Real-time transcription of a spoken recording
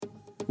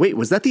Wait,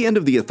 was that the end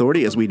of the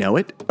Authority as we know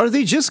it? Are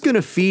they just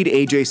gonna feed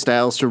AJ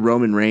Styles to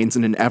Roman Reigns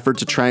in an effort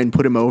to try and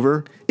put him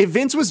over? If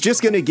Vince was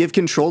just gonna give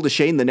control to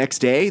Shane the next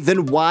day,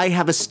 then why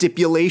have a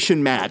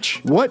stipulation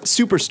match? What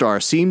superstar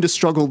seemed to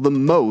struggle the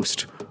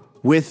most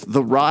with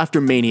the Raw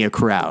After Mania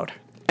crowd?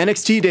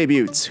 NXT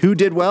debuts. Who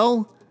did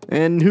well?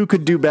 And who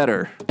could do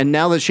better? And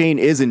now that Shane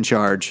is in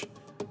charge,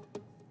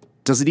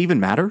 does it even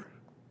matter?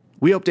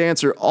 We hope to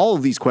answer all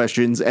of these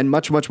questions and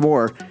much, much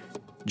more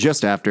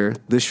just after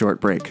this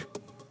short break.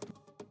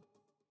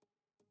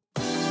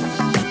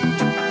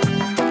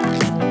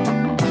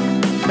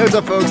 Hey, what's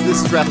up, folks?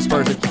 This is Rafa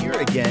Spartak here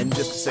again,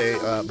 just to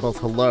say both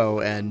hello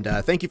and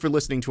thank you for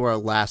listening to our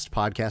last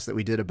podcast that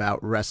we did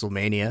about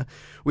WrestleMania.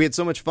 We had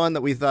so much fun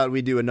that we thought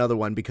we'd do another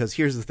one because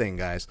here's the thing,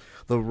 guys.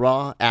 The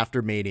Raw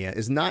After Mania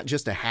is not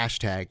just a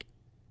hashtag.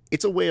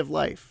 It's a way of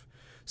life.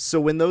 So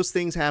when those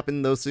things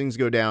happen, those things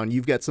go down,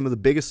 you've got some of the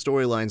biggest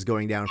storylines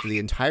going down for the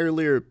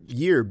entire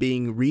year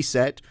being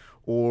reset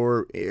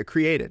or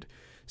created.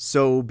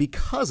 So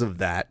because of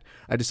that,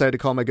 I decided to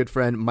call my good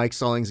friend Mike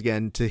Stallings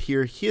again to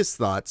hear his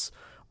thoughts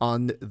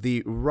on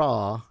the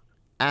Raw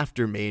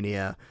After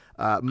Mania.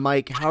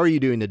 Mike, how are you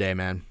doing today,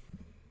 man?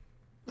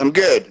 I'm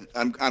good.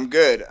 I'm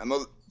good. I'm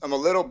a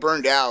little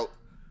burned out.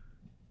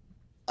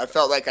 I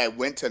felt like I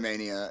went to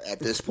Mania at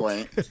this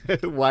point.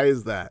 Why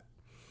is that?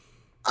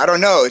 I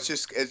don't know. It's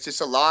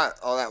just a lot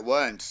all at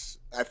once.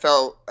 I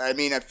feel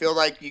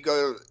like you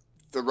go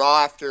the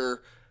Raw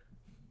After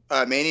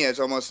Mania is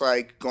almost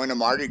like going to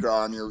Mardi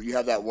Gras and you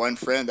have that one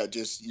friend that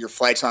just your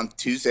flight's on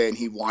Tuesday and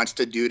he wants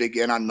to do it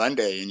again on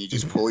Monday and you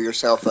just pull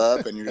yourself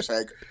up and you're just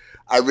like,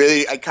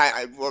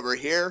 we're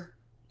here.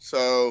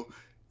 So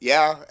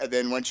yeah. And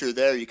then once you're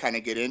there, you kind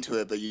of get into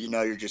it, but you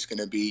know, you're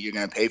going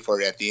to pay for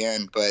it at the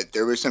end. But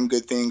there were some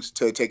good things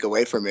to take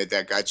away from it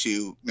that got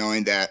you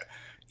knowing that,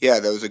 yeah,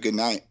 that was a good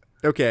night.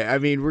 Okay, I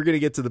mean, we're going to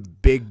get to the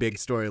big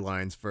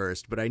storylines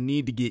first, but I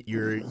need to get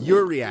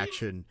your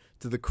reaction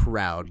to the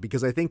crowd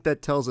because I think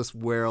that tells us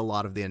where a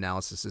lot of the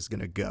analysis is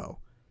going to go.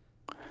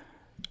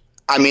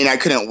 I mean, I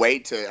couldn't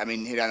wait to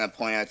hit on a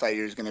point. I thought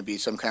there was going to be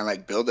some kind of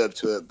like build up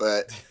to it,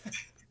 but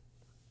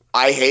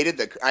I hated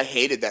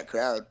that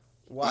crowd.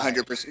 Why?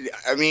 100%.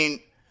 I mean,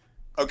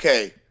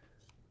 okay,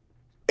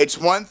 it's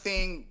one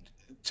thing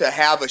to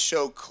have a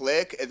show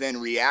click and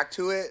then react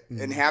to it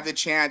and have the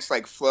chance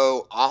like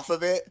flow off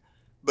of it.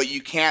 But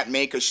you can't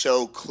make a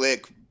show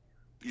click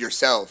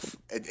yourself.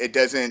 It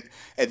doesn't,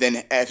 and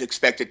then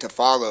expect it to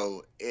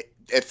follow.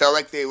 It felt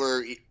like they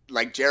were,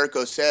 like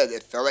Jericho said,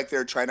 it felt like they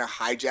were trying to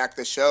hijack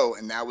the show,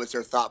 and that was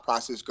their thought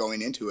process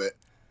going into it.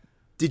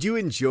 Did you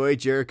enjoy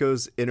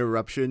Jericho's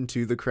interruption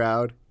to the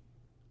crowd?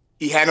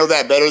 He handled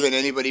that better than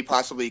anybody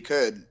possibly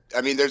could.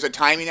 I mean, there's a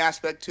timing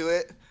aspect to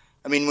it.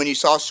 I mean, when you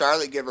saw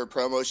Charlotte give her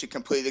promo, she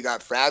completely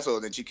got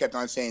frazzled, and she kept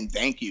on saying,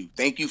 thank you.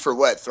 Thank you for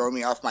what? Throwing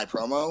me off my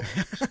promo?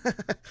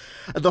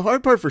 The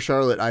hard part for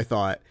Charlotte, I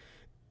thought,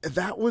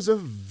 that was a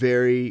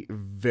very,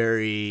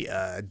 very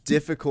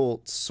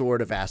difficult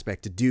sort of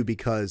aspect to do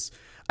because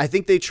I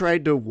think they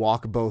tried to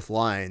walk both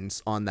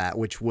lines on that,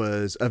 which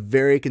was a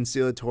very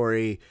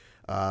conciliatory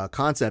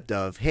concept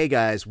of, hey,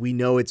 guys, we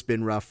know it's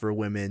been rough for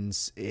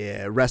women's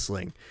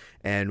wrestling,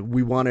 and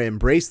we want to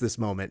embrace this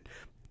moment.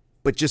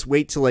 But just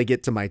wait till I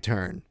get to my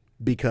turn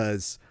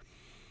because,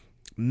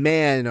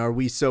 man, are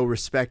we so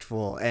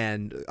respectful.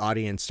 And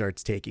audience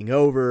starts taking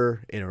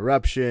over,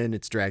 interruption,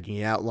 it's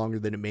dragging out longer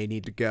than it may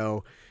need to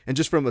go. And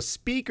just from a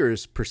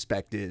speaker's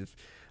perspective,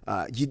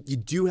 you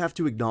do have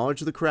to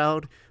acknowledge the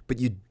crowd, but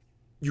you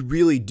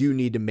really do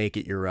need to make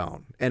it your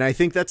own. And I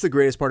think that's the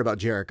greatest part about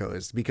Jericho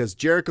is because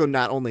Jericho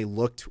not only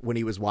looked when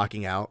he was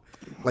walking out,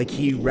 like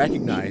he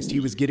recognized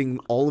he was getting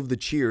all of the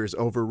cheers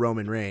over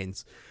Roman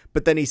Reigns.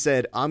 But then he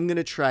said, I'm going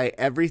to try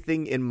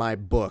everything in my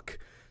book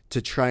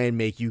to try and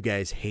make you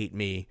guys hate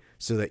me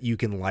so that you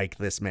can like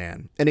this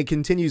man. And it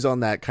continues on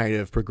that kind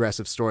of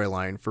progressive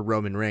storyline for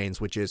Roman Reigns,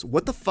 which is,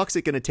 what the fuck's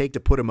it going to take to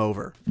put him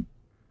over?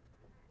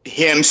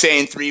 Him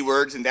saying 3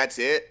 words and that's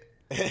it.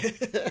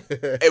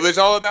 It was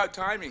all about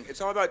timing. It's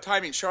all about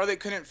timing. Charlotte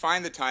couldn't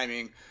find the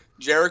timing.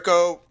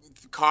 Jericho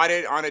caught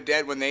it on a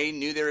dead when they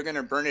knew they were going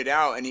to burn it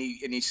out, and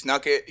he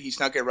snuck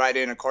it right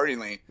in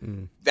accordingly.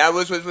 That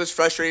was what was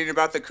frustrating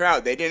about the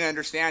crowd. They didn't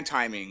understand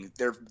timing.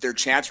 Their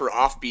chants were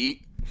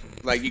offbeat.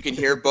 Like you can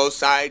hear both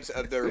sides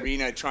of the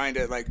arena trying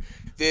to like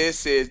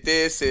this is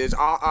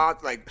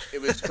like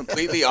it was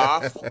completely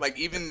off. Like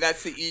even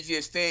that's the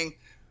easiest thing.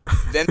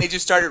 Then they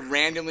just started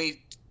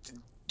randomly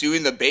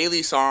doing the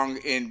Bayley song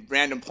in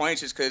random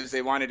points just because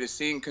they wanted to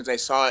sing because I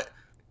saw it.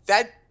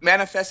 That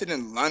manifested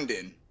in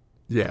London.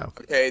 Yeah.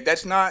 Okay,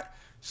 that's not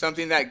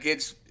something that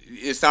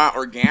it's not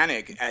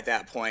organic at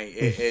that point.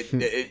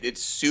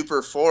 It's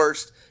super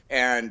forced,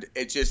 and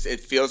it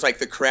feels like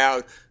the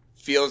crowd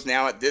feels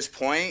now at this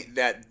point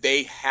that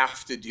they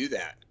have to do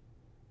that.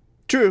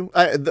 True.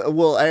 I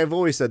have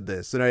always said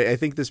this, and I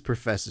think this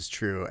professes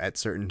true at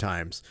certain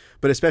times,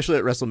 but especially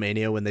at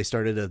WrestleMania when they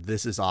started a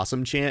 "This is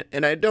awesome" chant,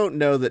 and I don't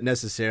know that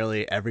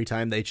necessarily every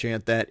time they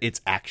chant that it's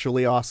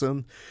actually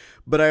awesome,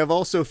 but I have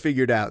also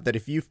figured out that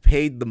if you've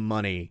paid the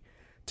money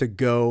to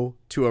go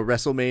to a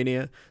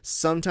WrestleMania,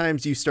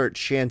 sometimes you start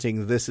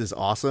chanting "This is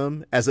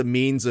awesome" as a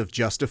means of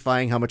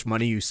justifying how much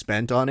money you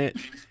spent on it.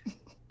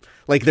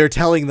 Like they're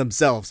telling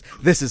themselves,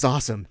 "This is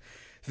awesome.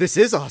 This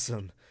is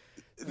awesome."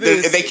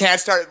 They can't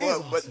start,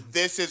 but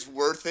 "this is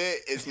worth it"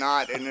 is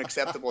not an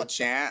acceptable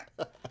chant.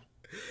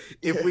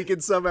 If we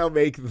can somehow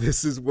make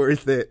 "this is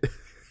worth it,"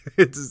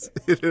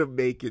 it'll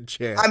make it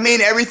chant. I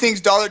mean,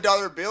 everything's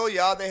dollar bill,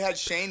 y'all. They had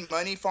Shane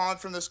money falling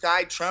from the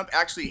sky. Trump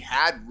actually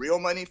had real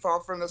money fall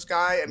from the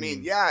sky. I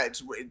mean, yeah,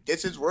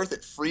 this is worth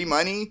it. Free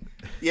money.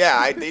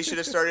 Yeah, they should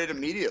have started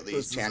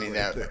immediately chanting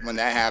that when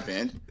that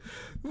happened.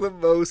 The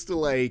most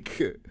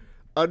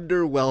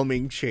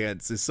underwhelming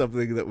chants is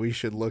something that we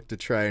should look to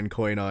try and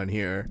coin on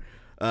here.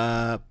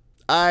 I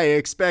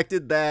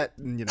expected that,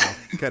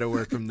 kind of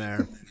work from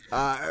there.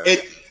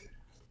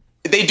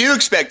 They do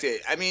expect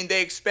it. I mean,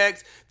 they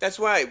expect. That's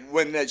why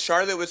when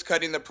Charlotte was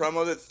cutting the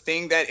promo, the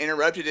thing that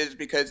interrupted is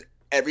because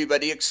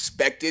everybody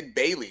expected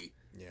Bayley.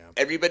 Yeah.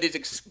 Everybody's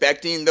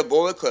expecting the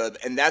Bullet Club,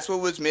 and that's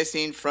what was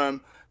missing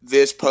from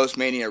this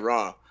post-Mania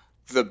Raw.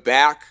 The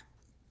back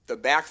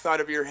thought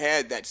of your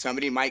head that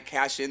somebody might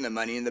cash in the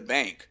Money in the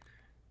Bank.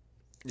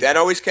 Yeah. That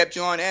always kept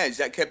you on edge.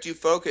 That kept you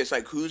focused.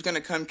 Like, who's going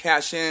to come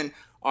cash in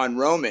on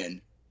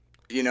Roman?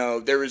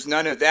 There was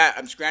none of that.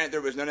 I'm granted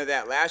there was none of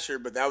that last year,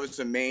 but that was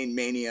the main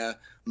Mania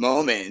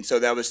moment. And so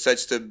that was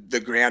such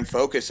the grand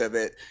focus of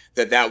it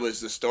that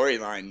was the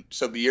storyline.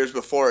 So the years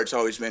before, it's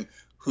always been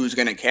who's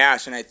going to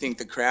cash. And I think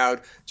the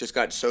crowd just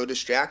got so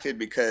distracted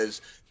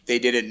because they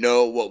didn't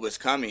know what was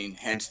coming,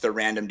 hence the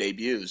random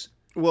debuts.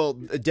 Well,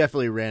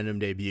 definitely random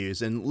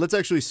debuts. And let's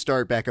actually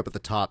start back up at the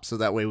top so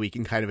that way we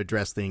can kind of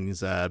address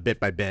things bit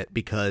by bit,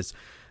 because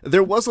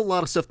there was a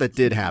lot of stuff that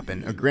did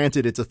happen.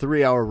 Granted, it's a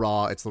 3-hour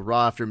Raw. It's the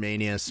Raw after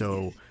Mania,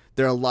 so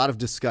there are a lot of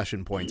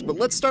discussion points. But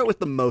let's start with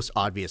the most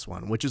obvious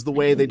one, which is the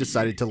way they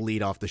decided to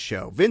lead off the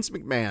show. Vince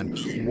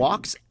McMahon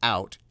walks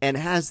out and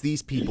has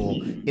these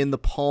people in the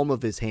palm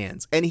of his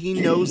hands, and he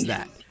knows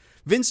that.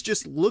 Vince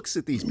just looks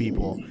at these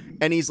people,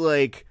 and he's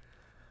like,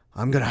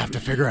 I'm going to have to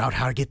figure out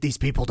how to get these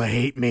people to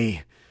hate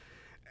me.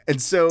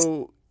 And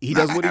so he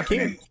does what he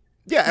can.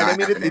 Yeah,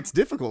 and I mean, it's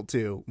difficult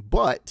too.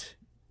 But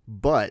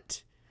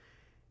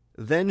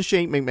then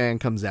Shane McMahon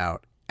comes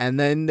out, and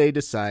then they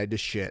decide to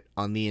shit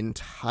on the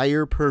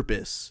entire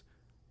purpose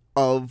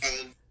of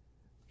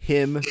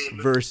him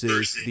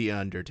versus The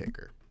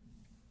Undertaker.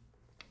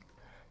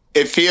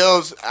 It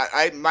feels,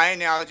 my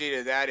analogy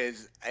to that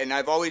is, and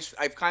I've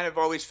kind of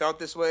always felt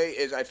this way,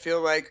 is I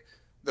feel like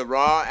the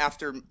Raw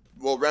after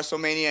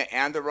WrestleMania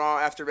and the Raw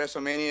after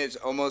WrestleMania is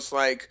almost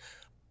like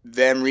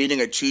them reading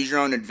a choose your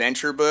own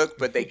adventure book,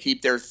 but they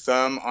keep their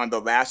thumb on the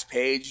last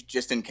page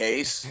just in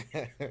case.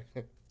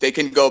 They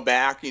can go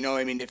back,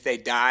 if they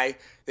die,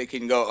 they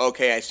can go,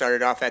 okay, I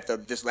started off at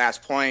this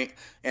last point,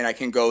 and I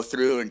can go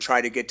through and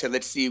try to get to,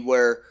 let's see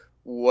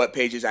what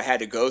pages I had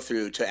to go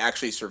through to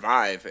actually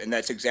survive. And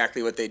that's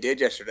exactly what they did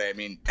yesterday. I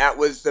mean, that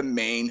was the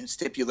main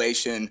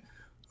stipulation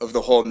of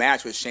the whole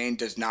match, was Shane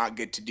does not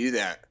get to do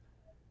that.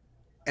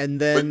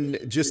 And then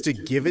just to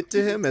give it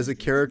to him as a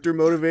character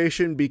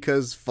motivation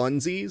because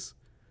funsies?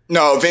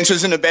 No, Vince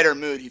was in a better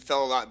mood. He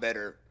felt a lot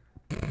better.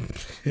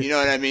 You know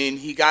what I mean?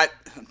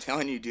 I'm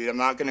telling you, dude, I'm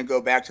not going to go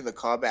back to the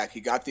callback.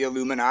 He got the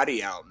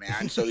Illuminati out,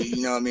 man. So,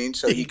 you know what I mean?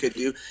 So he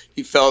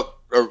felt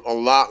a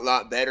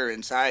lot better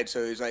inside.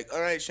 So he's like,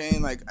 all right,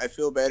 Shane, like, I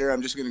feel better.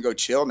 I'm just going to go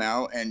chill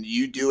now. And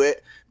you do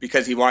it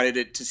because he wanted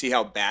it to see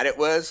how bad it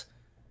was.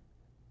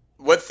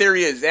 What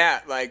theory is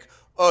that? Like,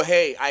 oh,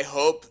 hey, I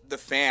hope the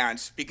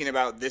fans, speaking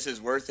about this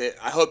is worth it,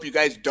 I hope you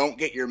guys don't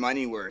get your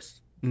money worth.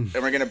 And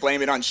we're going to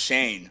blame it on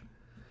Shane.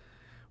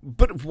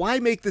 But why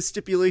make the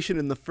stipulation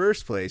in the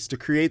first place? To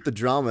create the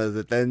drama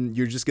that then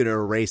you're just going to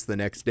erase the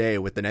next day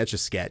with an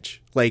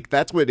Etch-a-Sketch. Like,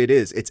 that's what it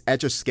is. It's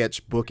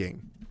Etch-a-Sketch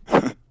booking.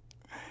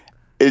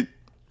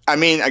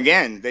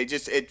 Again,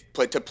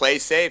 to play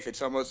safe.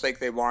 It's almost like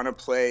they want to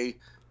play,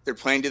 they're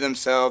playing to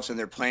themselves and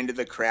they're playing to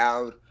the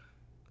crowd.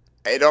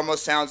 It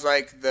almost sounds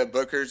like the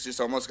bookers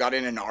just almost got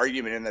in an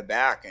argument in the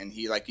back, and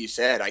he, like you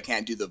said, I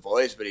can't do the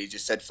voice, but he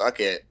just said, fuck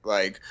it.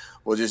 Like,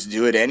 we'll just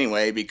do it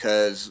anyway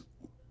because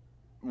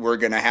we're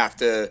going to have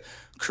to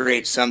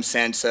create some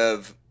sense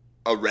of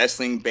a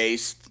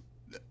wrestling-based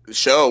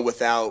show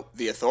without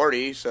the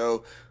authority.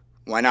 So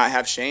why not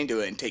have Shane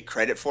do it and take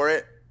credit for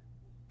it?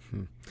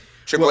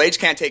 Triple H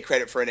can't take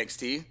credit for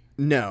NXT.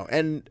 No,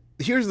 and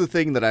here's the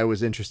thing that I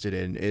was interested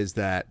in is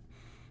that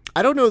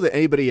I don't know that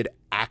anybody had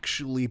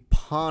actually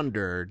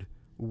pondered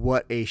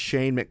what a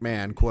Shane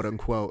McMahon, quote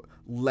unquote,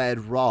 led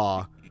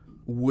Raw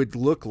would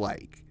look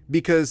like,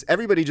 because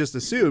everybody just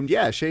assumed,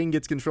 yeah, Shane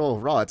gets control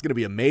of Raw. It's going to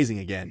be amazing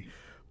again.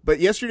 But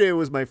yesterday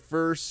was my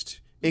first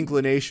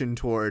inclination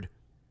toward,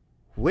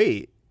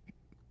 wait,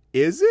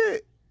 is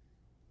it?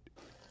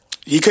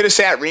 He could have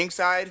sat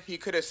ringside. He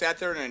could have sat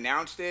there and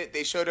announced it.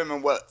 They showed him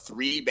in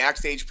 3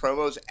 backstage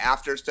promos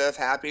after stuff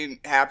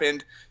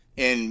happened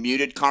in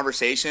muted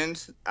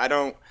conversations.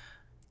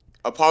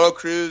 Apollo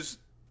Crews,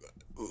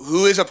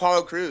 who is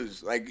Apollo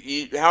Crews? Like,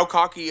 how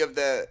cocky of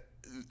the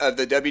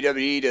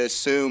WWE to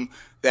assume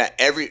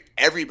that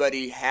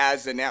everybody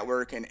has the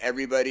network and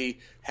everybody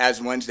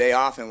has Wednesday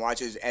off and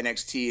watches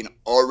NXT and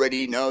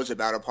already knows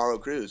about Apollo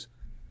Crews.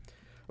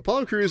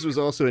 Apollo Crews was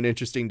also an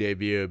interesting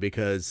debut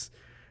because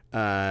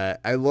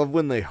I love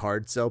when they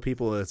hard sell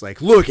people. It's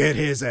like, look at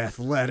his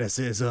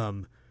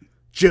athleticism.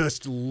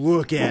 Just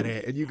look at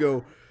it. And you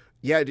go,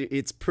 yeah,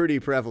 it's pretty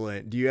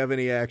prevalent. Do you have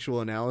any actual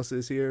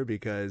analysis here?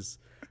 Because,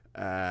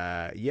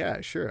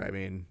 yeah, sure. I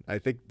mean, I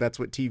think that's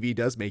what TV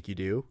does make you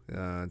do.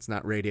 It's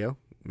not radio.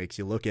 It makes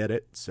you look at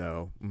it.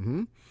 So,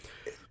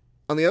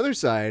 On the other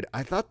side,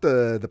 I thought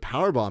the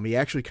powerbomb he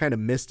actually kind of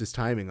missed his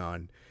timing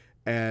on.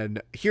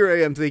 And here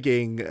I am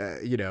thinking,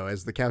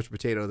 as the couch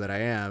potato that I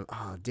am,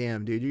 oh,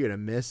 damn, dude, you're going to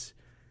miss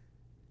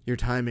your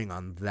timing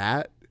on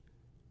that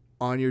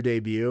on your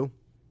debut.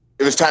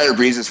 It was Tyler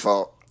Breeze's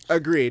fault.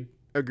 Agreed.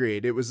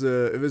 It was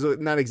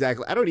not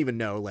exactly, I don't even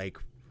know, like,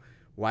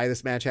 why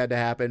this match had to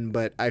happen,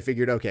 but I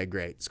figured, okay,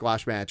 great.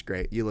 Squash match,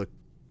 great. You look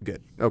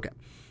good. Okay.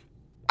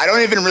 I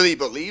don't even really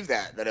believe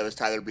that it was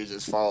Tyler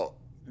Breeze's fault.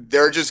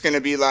 They're just going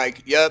to be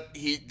like, yep,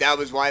 that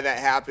was why that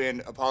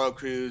happened. Apollo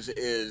Crews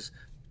is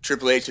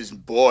Triple H's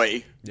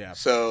boy. Yeah.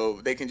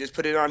 So they can just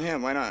put it on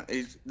him. Why not?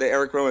 He's the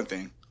Eric Rowan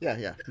thing.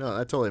 Yeah. No,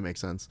 that totally makes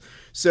sense.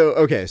 So,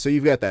 okay, so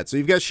you've got that. So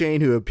you've got Shane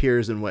who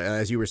appears in,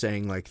 as you were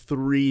saying, like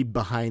 3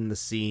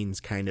 behind-the-scenes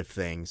kind of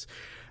things.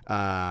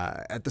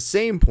 At the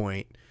same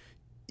point,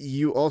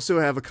 you also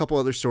have a couple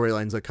other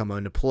storylines that come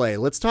into play.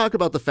 Let's talk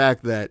about the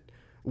fact that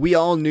we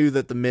all knew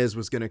that The Miz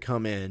was going to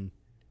come in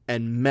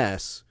and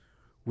mess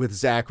with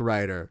Zack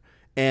Ryder.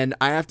 And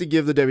I have to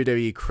give the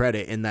WWE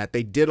credit in that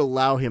they did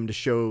allow him to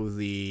show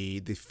the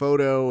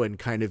photo and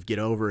kind of get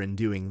over and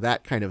doing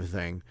that kind of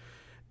thing.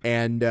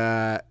 And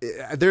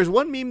there's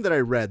one meme that I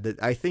read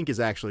that I think is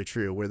actually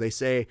true, where they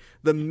say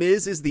The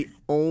Miz is the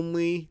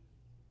only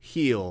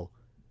heel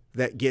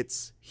that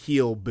gets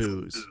heel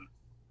boos.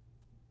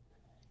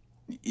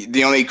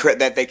 The only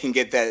that they can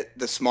get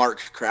the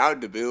smart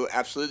crowd to boo,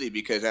 absolutely,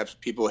 because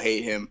people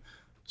hate him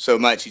so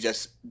much. He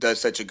just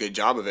does such a good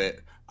job of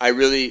it. I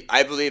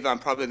believe I'm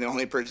probably the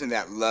only person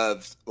that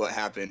loves what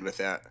happened with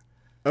that.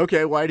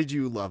 Okay, why did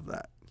you love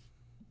that?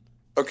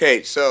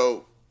 Okay,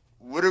 so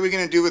what are we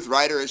going to do with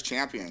Ryder as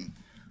champion?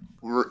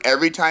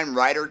 Every time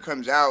Ryder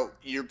comes out,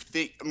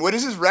 what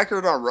is his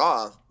record on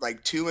Raw?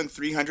 Like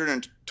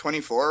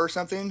 2-324 or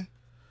something?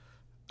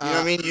 You know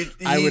what I mean?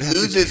 He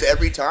loses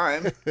every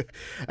time.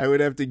 I would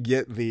have to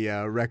get the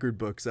record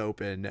books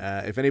open.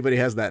 If anybody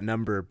has that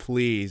number,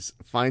 please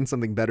find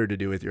something better to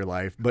do with your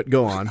life. But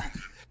go on.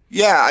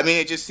 Yeah, I mean,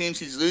 it just seems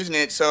he's losing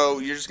it, so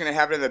you're just going to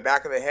have it in the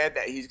back of the head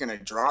that he's going to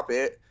drop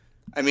it.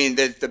 I mean,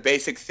 the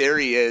basic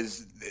theory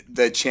is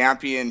the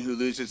champion who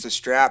loses the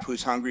strap,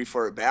 who's hungry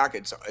for it back,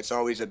 it's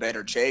always a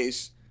better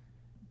chase.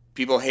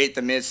 People hate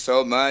The Miz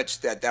so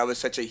much that was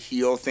such a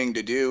heel thing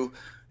to do,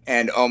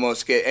 and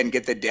almost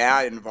get the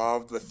dad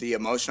involved with the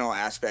emotional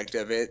aspect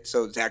of it.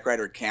 So Zack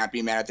Ryder can't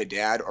be mad at the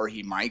dad, or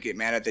he might get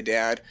mad at the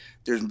dad.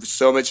 There's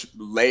so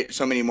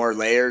many more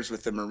layers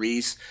with the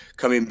Maurice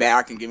coming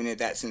back and giving it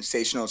that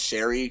sensational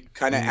Sherry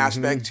kind of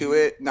aspect to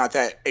it. Not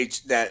that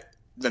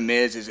The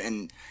Miz is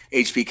in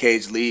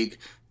HBK's league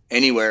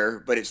anywhere,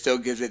 but it still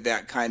gives it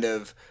that kind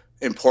of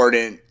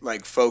important,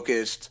 like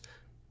focused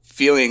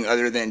feeling,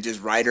 other than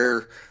just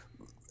Ryder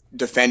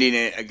defending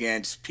it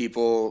against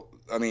people.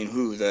 I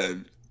mean,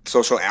 the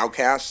social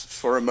outcasts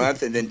for a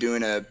month and then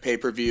doing a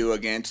pay-per-view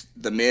against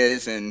The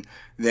Miz and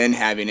then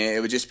having it. It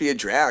would just be a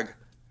drag.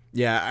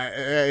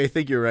 Yeah, I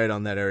think you're right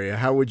on that area.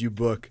 How would you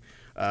book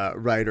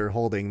Ryder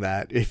holding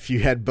that if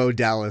you had Bo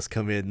Dallas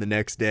come in the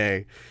next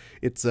day?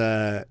 It's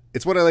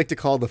what I like to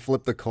call the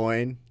flip the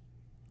coin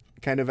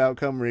kind of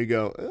outcome, where you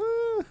go,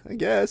 I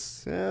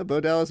guess Bo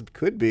Dallas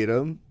could beat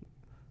him.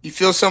 You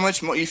feel so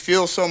much more. You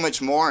feel so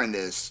much more in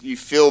this. You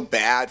feel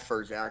bad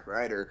for Zack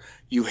Ryder.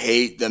 You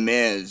hate The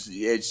Miz.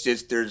 It's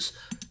just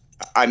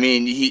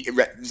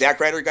Zack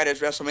Ryder got his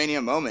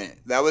WrestleMania moment.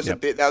 That was a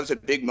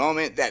big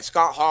moment. That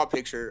Scott Hall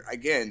picture,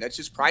 again, that's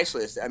just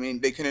priceless. I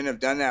mean, they couldn't have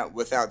done that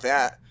without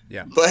that.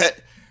 Yeah. But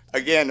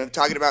again, I'm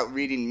talking about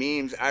reading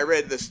memes. I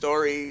read the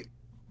story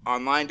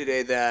online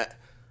today that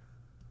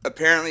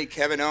apparently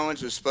Kevin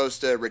Owens was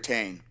supposed to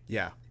retain.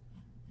 Yeah.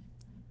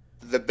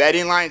 The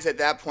betting lines at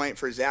that point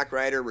for Zack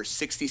Ryder were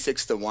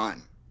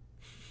 66-1.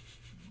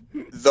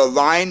 The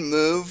line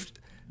moved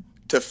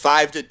to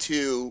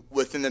 5-2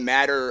 within the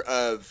matter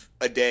of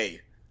a day.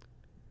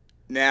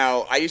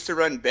 Now, I used to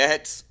run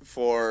bets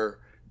for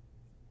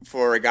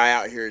a guy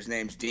out here. His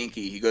name's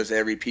Dinky. He goes to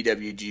every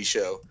PWG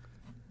show.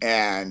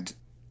 And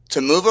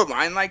to move a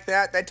line like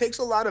that takes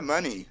a lot of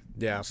money.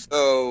 Yeah.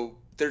 So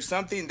there's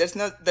something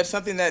that's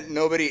something that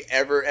nobody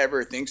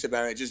ever thinks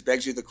about. It just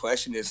begs you the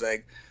question is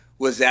like,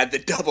 was that the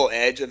double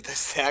edge of the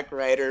Zack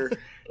Ryder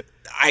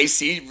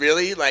IC?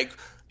 Really? Like,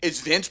 is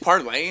Vince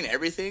parlaying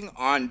everything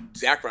on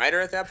Zack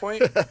Ryder at that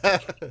point?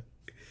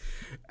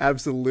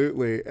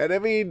 Absolutely. And I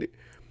mean,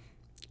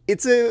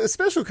 it's a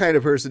special kind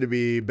of person to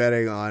be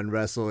betting on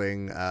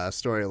wrestling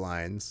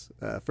storylines,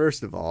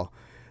 first of all.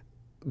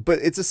 But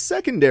it's a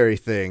secondary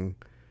thing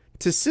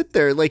to sit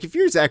there. Like, if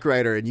you're Zack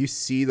Ryder and you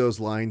see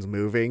those lines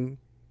moving,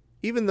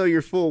 even though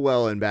you're full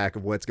well in back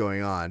of what's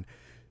going on,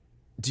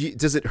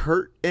 does it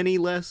hurt any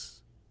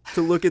less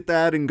to look at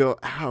that and go,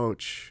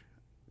 ouch?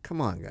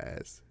 Come on,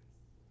 guys.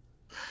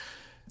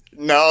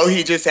 No,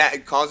 he just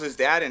calls his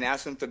dad and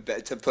asks him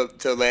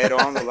to lay it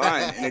all on the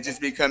line, and it just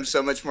becomes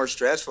so much more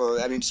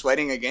stressful. I mean,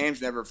 sweating a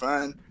game's never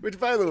fun. Which,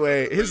 by the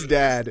way, his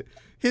dad,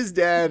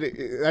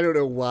 I don't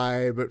know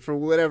why, but for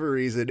whatever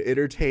reason,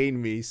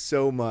 entertained me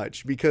so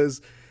much,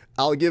 because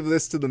I'll give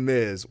this to The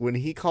Miz. When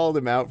he called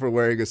him out for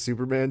wearing a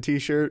Superman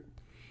t-shirt,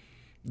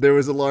 there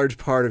was a large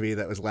part of me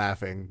that was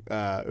laughing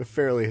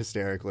fairly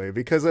hysterically,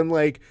 because I'm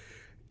like,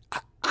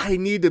 I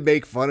need to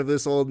make fun of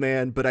this old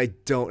man, but I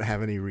don't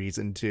have any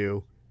reason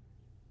to.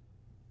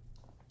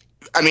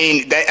 I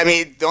mean,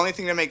 the only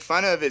thing to make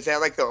fun of is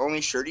that like the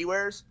only shirt he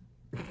wears.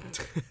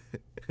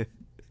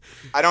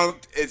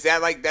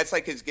 That's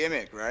like his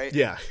gimmick, right?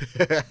 Yeah,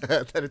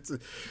 that it's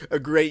a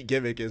great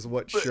gimmick. Is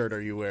what shirt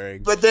are you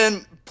wearing? But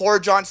then poor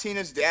John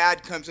Cena's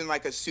dad comes in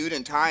like a suit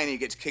and tie, and he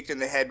gets kicked in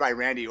the head by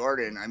Randy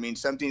Orton. I mean,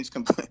 something's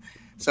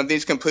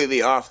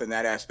completely off in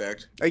that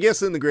aspect. I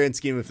guess in the grand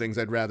scheme of things,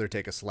 I'd rather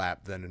take a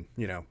slap than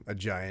a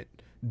giant,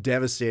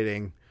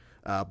 devastating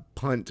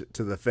punt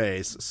to the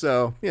face.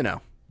 So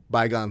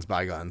bygones,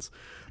 bygones.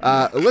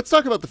 Let's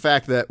talk about the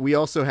fact that we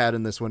also had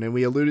in this one, and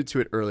we alluded to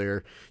it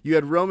earlier, you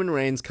had Roman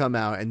Reigns come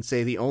out and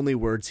say the only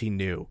words he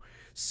knew.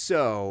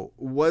 So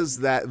was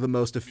that the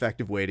most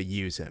effective way to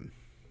use him?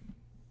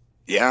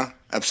 Yeah,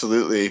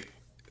 absolutely.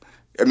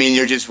 I mean,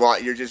 you're just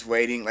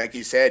waiting. Like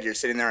you said, you're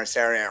sitting there on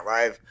Saturday Night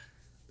Live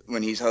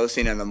when he's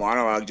hosting in the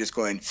monologue, just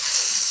going,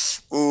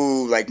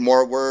 ooh, like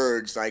more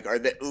words, like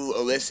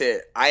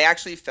illicit. I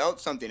actually felt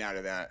something out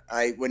of that.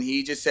 When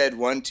he just said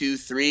 1, 2,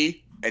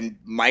 3 and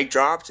mic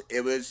dropped,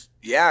 it was,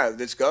 yeah,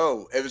 let's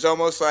go. It was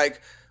almost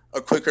like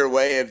a quicker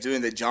way of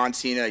doing the John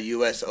Cena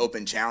US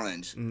Open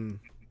Challenge,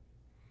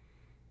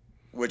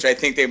 which I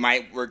think they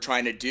were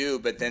trying to do,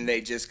 but then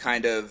they just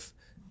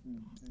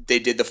they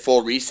did the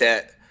full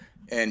reset,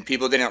 and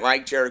people didn't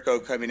like Jericho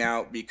coming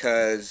out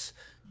because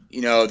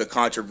the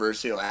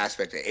controversial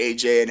aspect of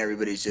AJ, and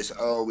everybody's just,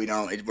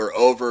 we're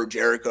over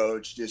Jericho.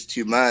 It's just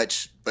too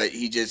much. But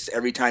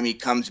every time he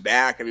comes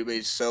back,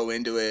 everybody's so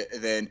into it.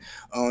 And then,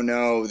 oh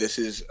no, this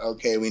is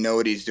okay. We know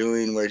what he's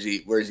doing. Where's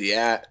he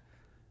at?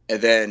 And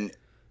then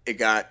it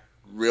got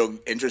real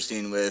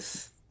interesting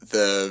with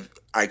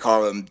I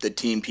call him the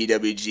Team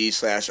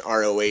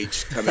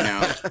PWG/ROH coming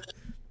out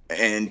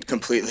and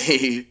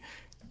completely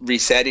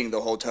resetting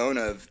the whole tone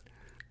of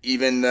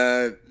even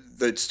the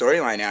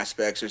storyline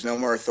aspects. There's no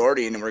more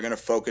authority, and we're going to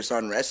focus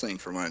on wrestling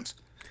for once.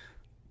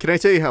 Can I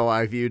tell you how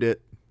I viewed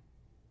it?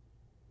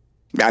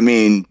 I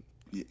mean,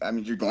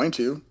 you're going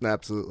to.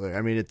 Absolutely.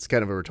 I mean, it's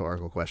kind of a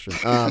rhetorical question.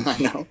 I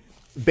know.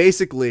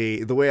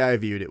 Basically, the way I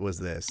viewed it was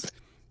this.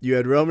 You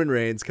had Roman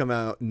Reigns come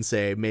out and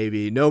say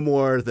maybe no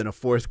more than a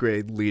 4th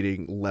grade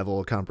leading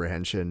level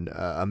comprehension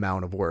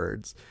amount of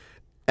words.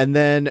 And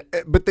then,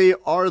 but they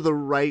are the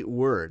right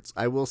words.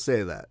 I will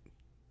say that.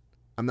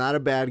 I'm not a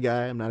bad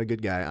guy. I'm not a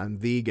good guy. I'm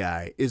the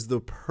guy is the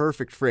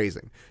perfect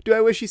phrasing. Do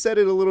I wish he said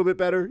it a little bit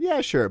better?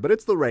 Yeah, sure. But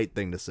it's the right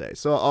thing to say.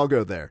 So I'll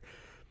go there.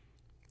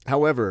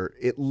 However,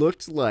 it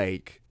looked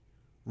like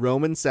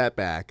Roman sat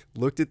back,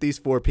 looked at these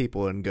 4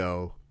 people and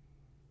go,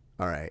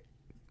 all right,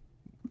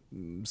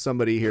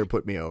 somebody here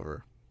put me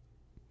over.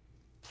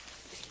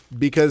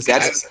 Because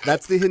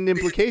that's the hidden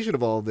implication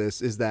of all of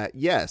this is that,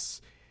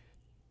 yes,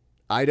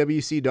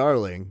 IWC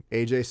darling,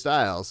 AJ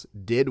Styles,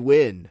 did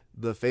win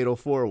the Fatal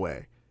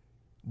 4-Way.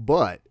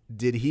 But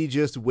did he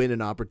just win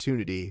an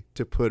opportunity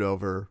to put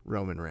over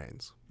Roman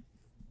Reigns?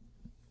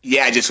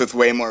 Yeah, just with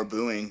way more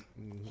booing.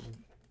 Mm-hmm.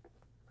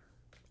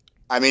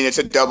 I mean, it's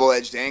a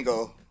double-edged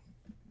angle.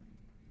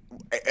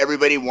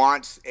 Everybody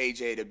wants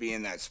AJ to be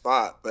in that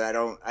spot, but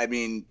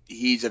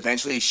he's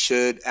eventually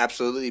should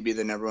absolutely be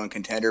the number 1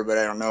 contender, but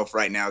I don't know if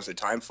right now is the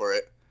time for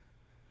it.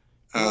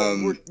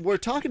 We're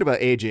talking about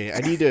AJ.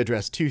 I need to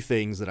address 2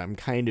 things that I'm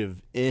kind of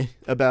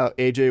about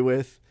AJ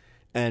with.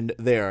 And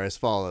they are as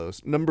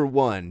follows. Number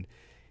 1,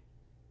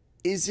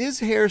 is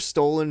his hair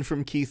stolen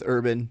from Keith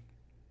Urban?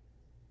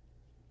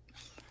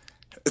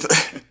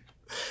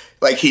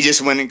 Like he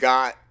just went and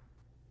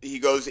he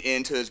goes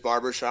into his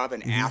barbershop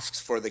and asks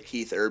for the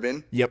Keith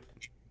Urban? Yep.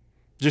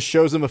 Just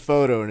shows him a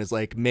photo and is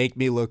like, make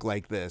me look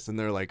like this. And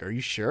they're like, are you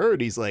sure?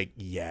 And he's like,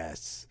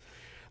 yes.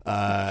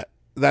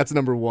 That's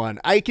number 1.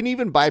 I can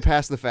even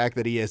bypass the fact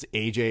that he has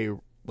AJ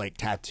like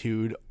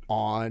tattooed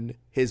on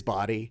his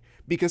body,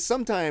 because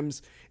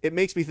sometimes it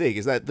makes me think,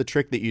 is that the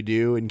trick that you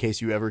do in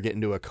case you ever get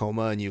into a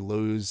coma and you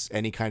lose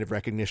any kind of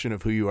recognition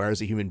of who you are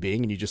as a human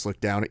being, and you just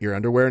look down at your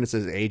underwear and it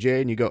says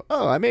AJ and you go,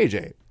 oh, I'm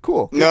AJ.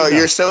 Cool. No,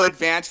 you're so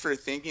advanced for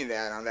thinking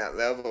that on that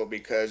level,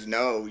 because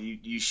no,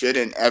 you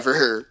shouldn't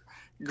ever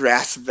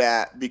grasp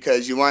that,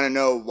 because you want to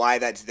know why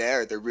that's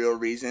there, the real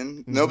reason.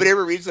 Mm-hmm. Nobody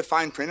ever reads the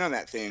fine print on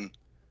that thing.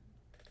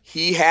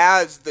 He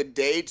has the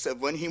dates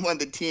of when he won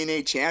the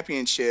TNA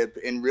championship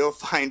in real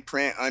fine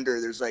print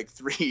there's like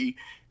 3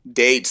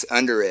 dates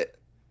under it.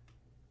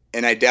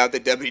 And I doubt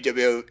that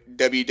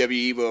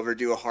WWE will ever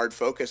do a hard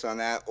focus on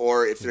that,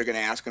 or if they're going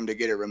to ask him to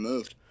get it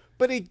removed.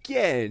 But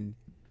again,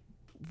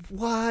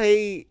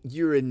 why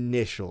your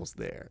initials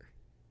there?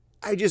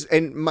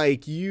 And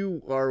Mike,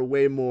 you are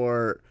way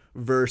more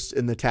versed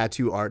in the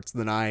tattoo arts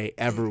than I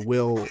ever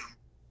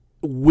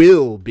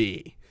will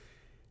be.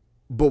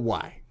 But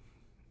why?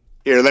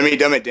 Here, let me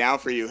dumb it down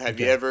for you. Have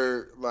you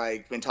ever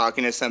been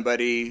talking to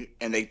somebody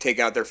and they take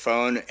out their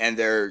phone and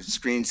their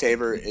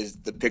screensaver is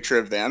the picture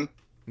of them?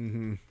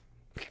 Mm-hmm.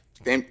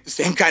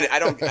 Same kind of. I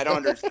don't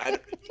understand.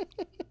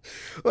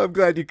 Well, I'm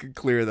glad you could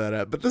clear that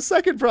up. But the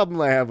second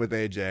problem I have with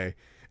AJ,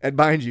 and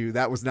mind you,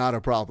 that was not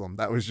a problem.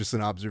 That was just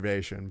an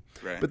observation.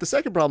 Right. But the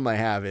second problem I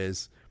have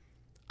is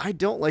I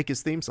don't like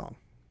his theme song.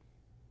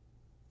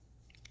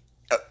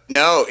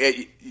 No,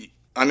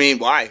 I mean,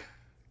 why?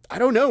 I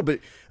don't know, but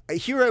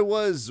here I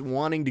was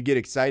wanting to get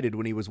excited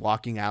when he was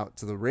walking out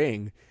to the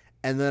ring,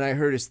 and then I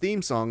heard his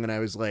theme song, and I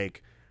was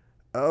like,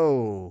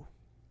 "Oh,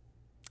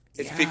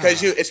 it's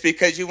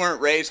because you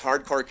weren't raised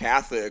hardcore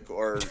Catholic,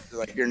 or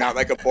you're not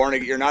a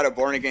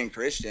born again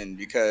Christian,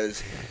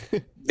 because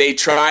they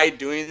tried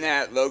doing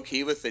that low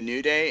key with the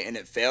New Day and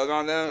it failed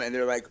on them, and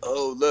they're like,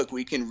 oh look,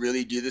 we can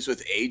really do this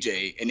with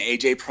AJ, and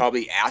AJ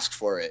probably asked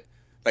for it,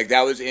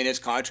 that was in his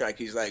contract.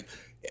 He's like,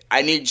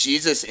 I need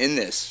Jesus in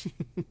this."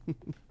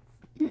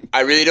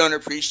 I really don't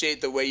appreciate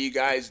the way you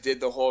guys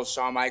did the whole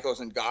Shawn Michaels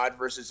and God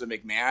versus the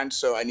McMahon,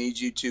 so I need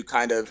you to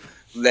kind of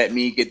let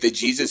me get the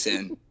Jesus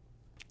in.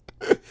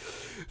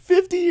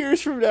 50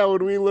 years from now,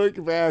 when we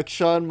look back,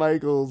 Shawn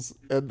Michaels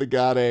and the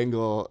God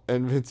Angle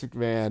and Vince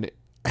McMahon,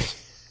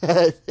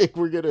 I think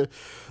we're going to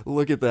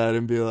look at that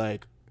and be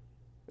like,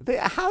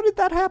 how did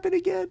that happen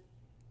again?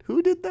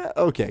 Who did that?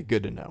 Okay,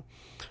 good to know.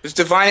 It was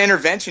divine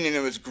intervention, and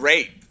it was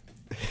great.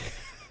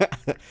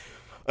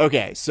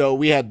 Okay, so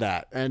we had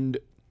that, and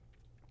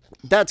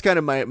that's kind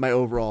of my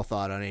overall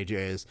thought on AJ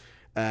is,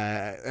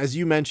 as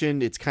you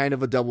mentioned, it's kind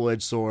of a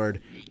double-edged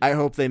sword. I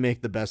hope they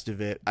make the best of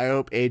it. I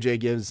hope AJ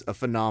gives a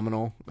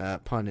phenomenal,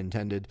 pun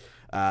intended,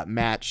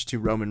 match to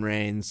Roman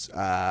Reigns,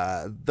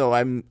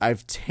 though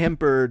I've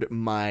tempered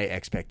my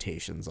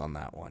expectations on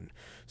that one.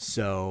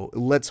 So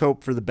let's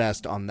hope for the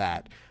best on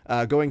that.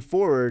 Going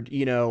forward,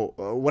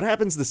 what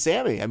happens to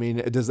Sammy? I mean,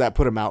 does that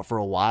put him out for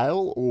a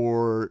while,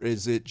 or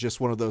is it just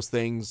one of those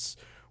things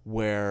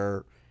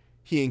where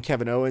he and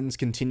Kevin Owens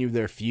continue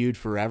their feud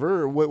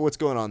forever? Or what's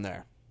going on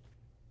there?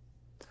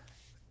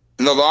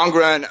 In the long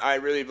run, I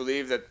really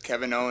believe that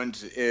Kevin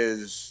Owens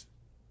is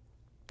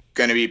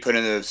going to be put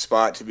in the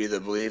spot to be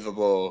the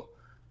believable,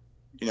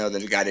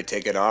 the guy to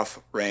take it off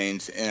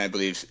Reigns. And I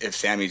believe if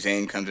Sami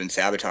Zayn comes and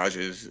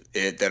sabotages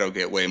it, that'll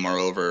get way more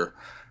over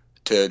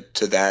to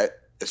that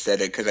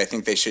aesthetic, because I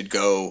think they should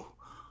go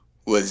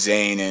with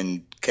Zayn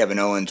and Kevin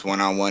Owens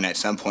one-on-one at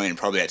some point, and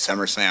probably at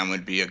SummerSlam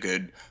would be a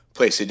good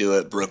place to do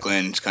it.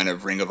 Brooklyn's kind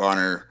of Ring of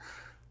Honor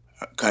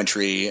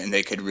country, and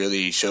they could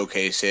really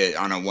showcase it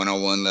on a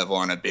one-on-one level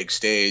on a big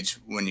stage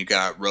when you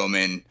got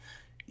Roman,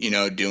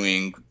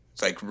 doing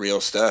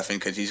real stuff, and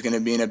because he's going to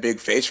be in a big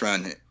face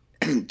run,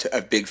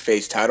 a big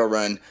face title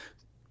run,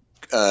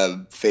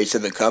 face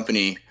of the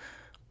company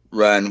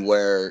run,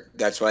 where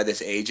that's why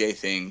this AJ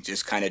thing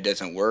just kind of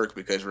doesn't work,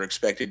 because we're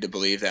expected to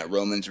believe that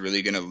Roman's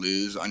really going to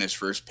lose on his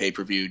first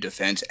pay-per-view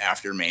defense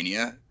after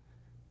Mania.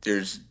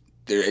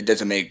 That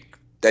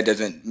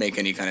doesn't make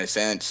any kind of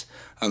sense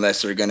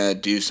unless they're going to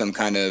do some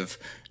kind of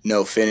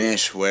no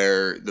finish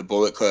where the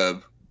Bullet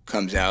Club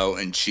comes out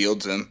and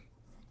shields him.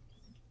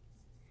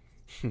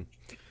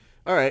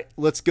 All right,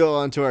 let's go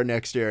on to our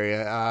next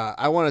area.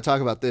 I want to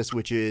talk about this,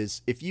 which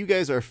is, if you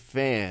guys are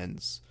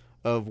fans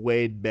of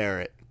Wade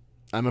Barrett,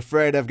 I'm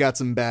afraid I've got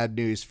some bad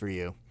news for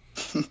you.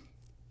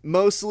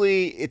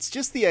 Mostly, it's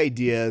just the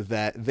idea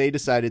that they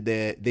decided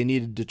that they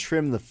needed to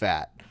trim the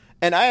fat.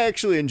 And I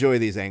actually enjoy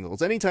these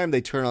angles. Anytime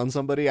they turn on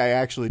somebody, I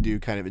actually do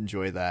kind of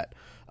enjoy that.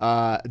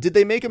 Did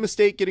they make a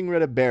mistake getting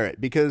rid of Barrett?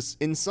 Because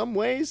in some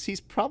ways, he's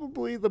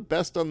probably the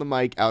best on the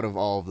mic out of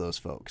all of those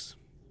folks.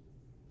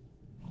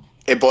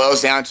 It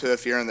boils down to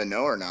if you're in the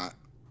know or not.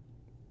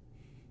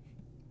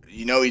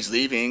 He's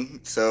leaving,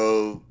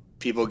 so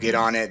people get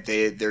on it.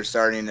 They're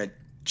starting to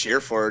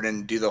cheer for it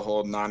and do the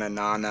whole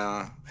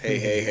na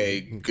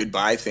hey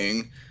goodbye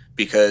thing,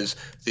 because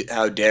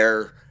how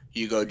dare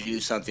you go do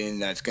something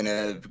that's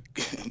gonna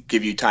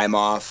give you time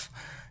off,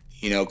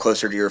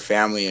 closer to your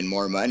family and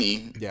more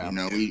money. Yeah.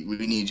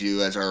 We need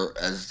you as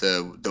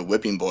the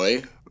whipping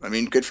boy. I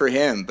mean, good for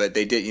him, but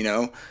they did,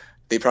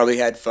 they probably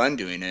had fun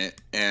doing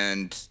it,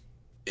 and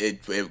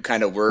it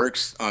kind of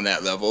works on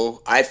that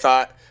level. I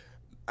thought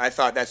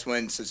that's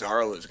when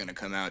Cesaro was going to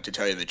come out, to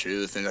tell you the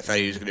truth, and I thought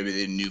he was going to be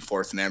the new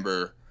fourth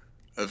member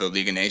of the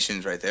League of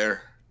Nations right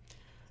there.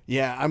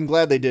 Yeah, I'm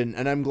glad they didn't,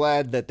 and I'm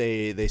glad that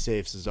they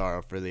saved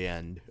Cesaro for the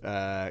end.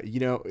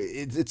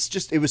 It's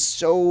just, it was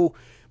so,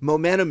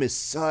 momentum is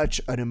such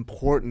an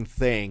important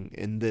thing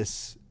in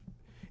this,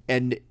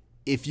 and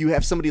if you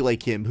have somebody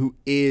like him who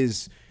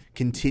is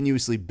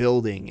continuously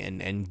building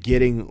and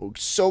getting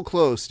so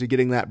close to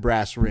getting that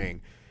brass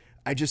ring,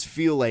 I just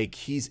feel like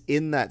he's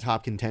in that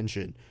top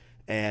contention,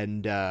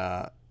 and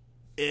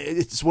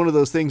it's one of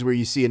those things where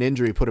you see an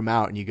injury put him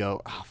out and you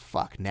go, oh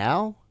fuck,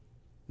 now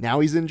Now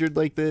he's injured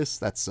like this.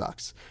 That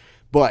sucks.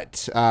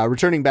 But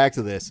returning back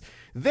to this,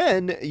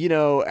 then,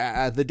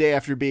 the day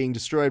after being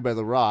destroyed by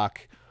The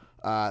Rock,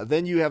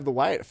 then you have the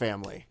Wyatt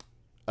family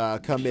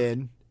come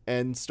in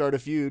and start a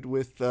feud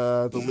with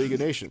the League of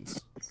Nations.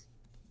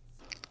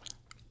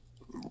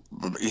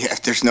 Yeah,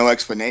 there's no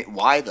explanation.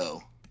 Why,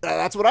 though?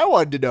 That's what I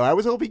wanted to know. I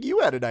was hoping you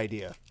had an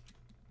idea.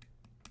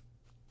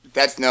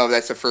 That's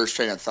the first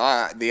train of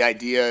thought. The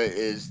idea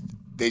is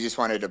they just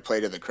wanted to play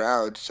to the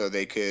crowd so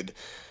they could,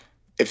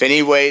 if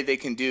any way they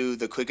can do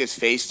the quickest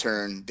face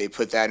turn, they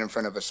put that in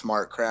front of a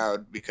smart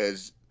crowd,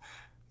 because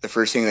the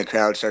first thing the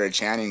crowd started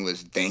chanting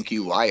was "Thank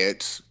you,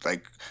 Wyatt."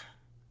 Like,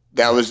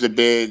 that was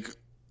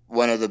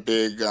one of the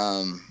big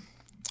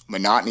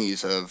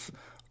monotonies of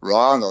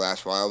Raw in the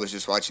last while, was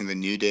just watching the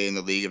New Day and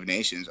the League of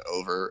Nations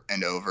over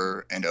and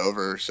over and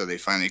over. So they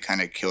finally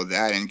kind of killed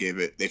that and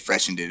they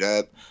freshened it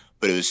up.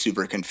 But it was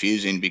super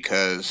confusing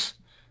because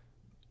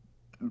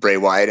Bray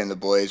Wyatt and the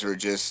boys were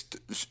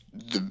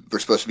were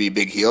supposed to be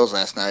big heels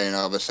last night, and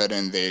all of a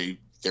sudden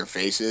their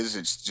faces.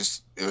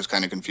 It was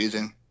kind of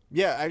confusing.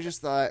 Yeah, I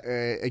just thought,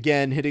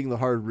 again, hitting the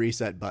hard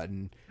reset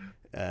button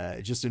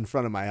just in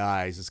front of my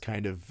eyes is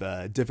kind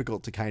of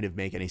difficult to kind of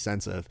make any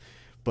sense of.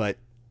 But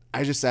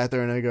I just sat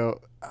there and I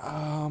go,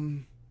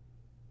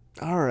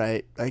 all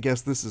right, I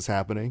guess this is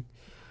happening.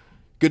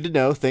 Good to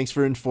know. Thanks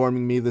for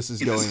informing me this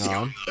is going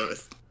on.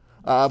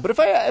 But if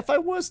I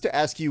was to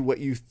ask you what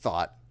you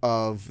thought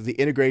of the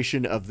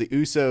integration of the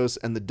Usos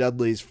and the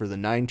Dudleys for the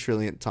 9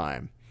 trillionth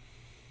time,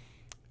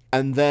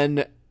 and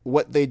then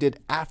what they did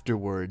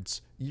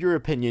afterwards, your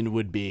opinion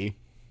would be?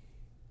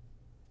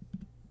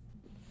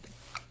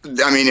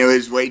 I mean, it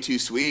was way too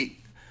sweet.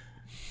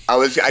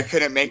 I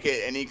couldn't make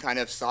it any kind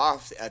of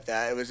soft at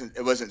that.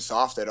 It wasn't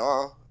soft at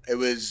all.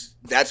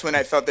 That's when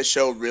I felt the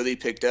show really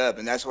picked up,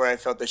 and that's where I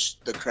felt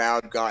the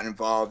crowd got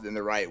involved in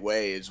the right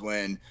way, is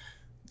when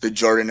the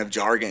Jordan of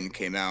Jargon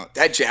came out.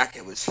 That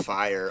jacket was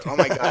fire. Oh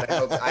my God.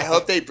 I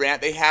hope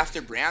they have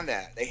to brand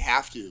that. They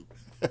have to.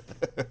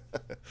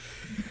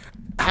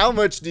 How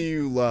much do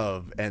you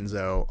love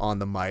Enzo on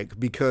the mic?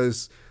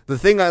 Because the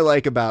thing I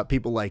like about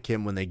people like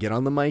him when they get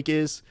on the mic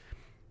is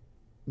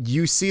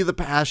you see the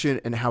passion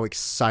and how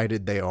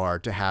excited they are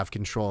to have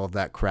control of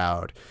that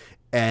crowd.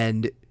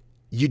 And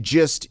you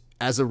just,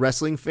 as a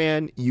wrestling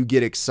fan, you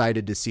get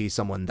excited to see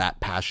someone that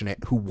passionate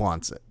who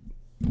wants it.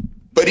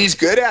 But he's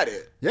good at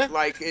it. Yeah.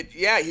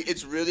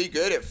 It's really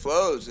good. It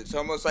flows. It's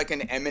almost like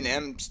an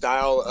Eminem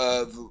style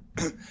of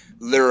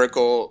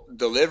lyrical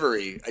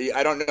delivery.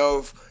 I don't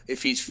know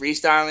if he's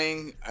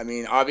freestyling. I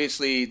mean,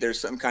 obviously there's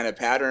some kind of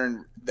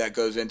pattern that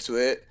goes into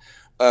it.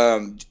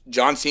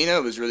 John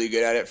Cena was really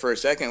good at it for a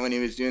second when he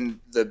was doing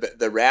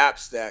the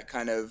raps that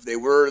they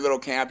were a little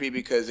campy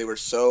because they were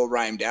so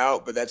rhymed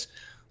out, but that's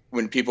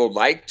when people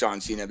liked John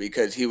Cena,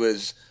 because he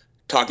was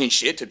talking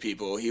shit to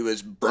people. He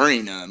was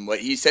burning them. What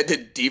he said to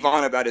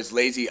Devon about his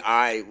lazy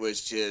eye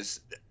was just...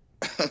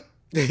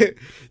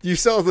 You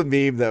saw the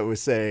meme that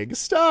was saying,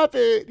 "Stop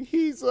it,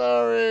 he's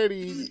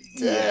already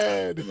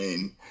dead." Yeah, I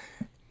mean,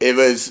 it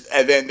was,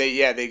 and then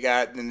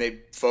they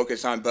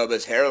focused on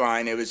Bubba's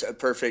hairline. It was a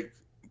perfect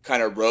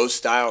kind of roast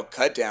style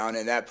cut down,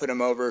 and that put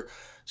him over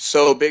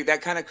so big.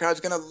 That kind of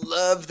crowd's gonna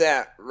love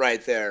that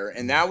right there.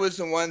 And that was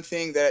the one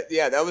thing that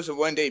was the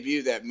one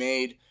debut that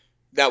made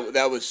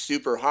that was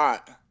super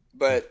hot.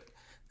 But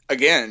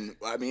again,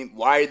 I mean,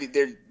 why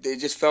they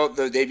just felt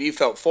the debut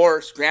felt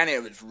forced. Granted,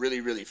 it was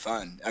really, really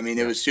fun. I mean,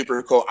 it was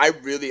super cool.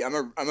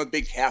 I'm a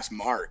Big Cass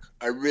mark.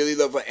 I really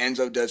love what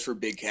Enzo does for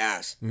Big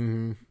Cass.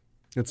 Mm-hmm.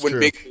 That's when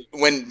true.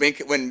 When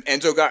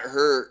Enzo got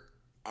hurt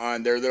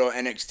on their little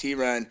NXT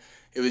run,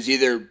 it was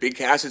either Big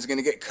Cass is going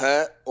to get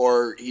cut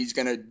or he's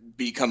going to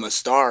become a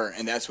star,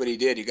 and that's what he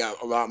did. He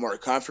got a lot more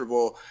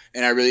comfortable,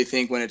 and I really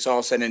think when it's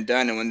all said and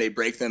done and when they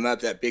break them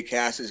up, that Big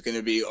Cass is going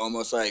to be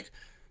almost like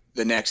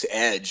the next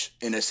Edge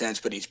in a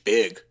sense, but he's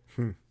big.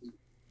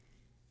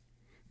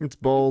 It's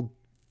bold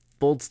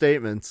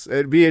statements.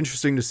 It'd be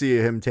interesting to see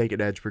him take an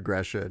Edge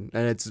progression,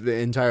 and it's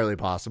entirely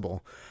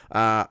possible.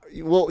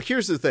 Well,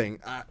 here's the thing.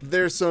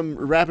 There's some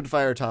rapid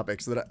fire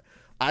topics that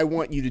I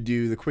want you to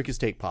do the quickest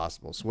take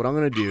possible. So what I'm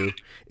going to do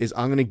is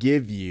I'm going to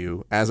give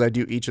you, as I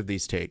do each of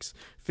these takes,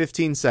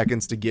 15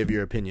 seconds to give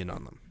your opinion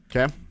on them.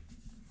 Okay?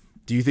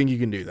 Do you think you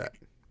can do that?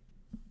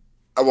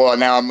 Well,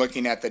 now I'm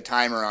looking at the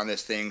timer on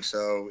this thing,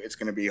 so it's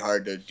going to be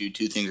hard to do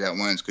two things at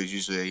once, because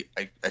usually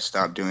I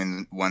stop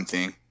doing one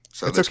thing.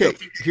 So it's okay.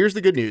 Here's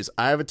the good news.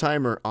 I have a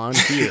timer on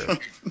here.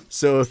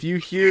 So if you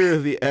hear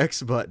the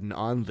X button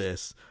on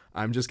this,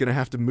 I'm just going to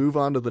have to move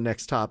on to the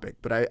next topic.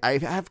 But I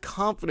have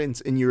confidence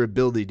in your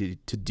ability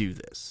to do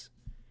this.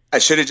 I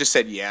should have just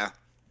said yeah.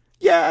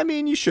 Yeah, I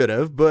mean, you should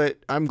have, but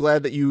I'm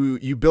glad that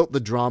you built the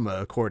drama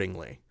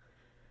accordingly.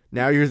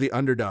 Now you're the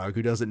underdog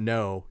who doesn't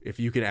know if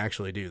you can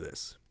actually do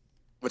this.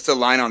 What's the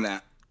line on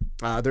that?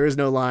 There is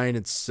no line.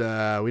 It's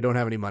we don't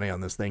have any money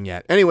on this thing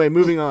yet. Anyway,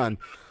 moving on.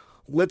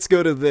 Let's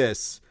go to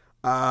this.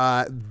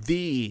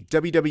 The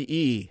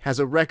WWE has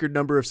a record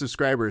number of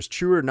subscribers.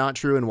 True or not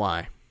true, and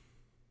why?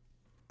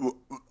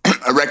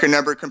 A record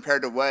number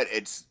compared to what?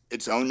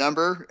 Its own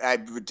number?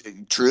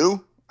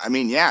 True. I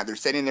mean, yeah, they're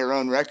setting their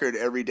own record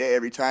every day.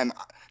 Every time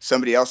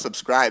somebody else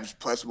subscribes,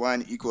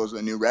 +1 equals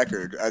a new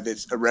record.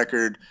 It's a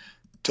record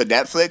to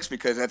Netflix,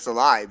 because that's a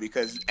lie.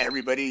 Because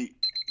everybody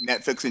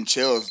Netflix and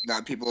chills.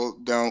 Not people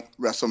don't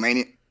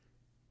WrestleMania.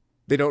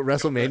 They don't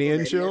WrestleMania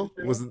and chill?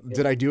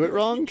 Did I do it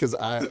wrong? Because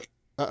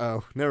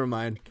never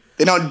mind.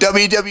 They don't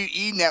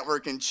WWE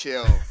Network and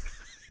chill.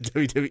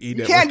 WWE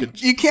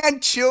Network. You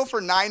can't chill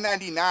for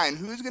 $9.99.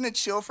 Who's gonna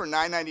chill for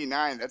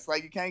 $9.99? That's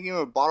like, you can't give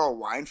him a bottle of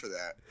wine for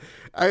that.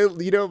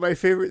 My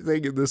favorite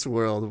thing in this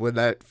world when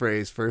that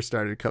phrase first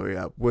started coming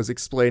up was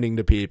explaining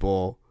to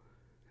people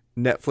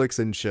Netflix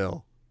and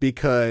chill,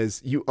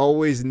 because you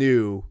always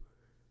knew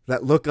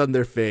that look on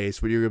their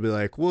face when you're gonna be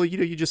like, well,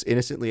 you just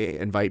innocently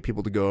invite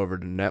people to go over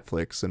to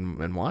Netflix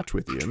and watch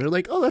with you, and they're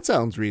like, oh, that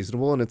sounds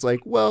reasonable, and it's like,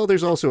 well,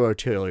 there's also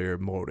ulterior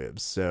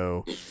motives.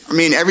 So I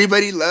mean,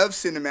 everybody loves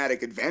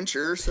cinematic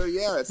adventure, so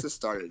yeah, that's a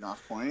starting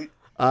off point.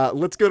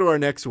 Let's go to our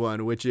next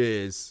one, which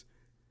is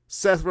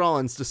Seth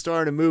Rollins to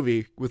star in a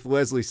movie with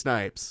Wesley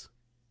Snipes.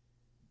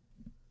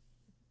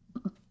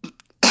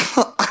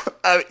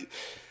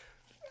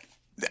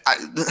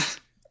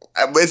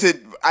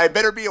 I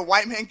better be a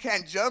White Man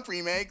Can't Jump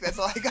remake. That's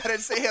all I gotta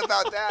say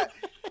about that.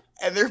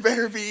 And there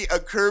better be a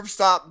curb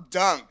stop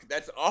dunk.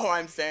 That's all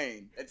I'm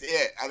saying. That's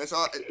it. That's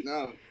all.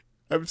 No.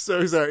 I'm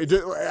so sorry.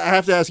 I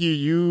have to ask you.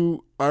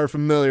 You are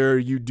familiar.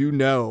 You do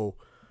know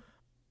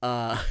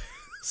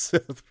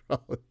Seth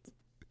Rollins.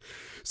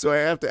 So I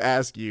have to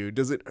ask you.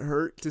 Does it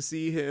hurt to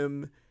see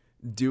him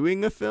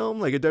doing a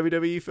film, like a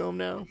WWE film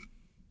now?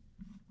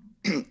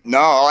 No,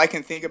 all I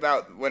can think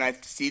about when I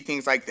see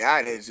things like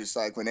that is just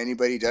like, when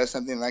anybody does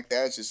something like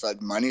that, it's just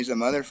like, money's a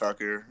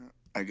motherfucker,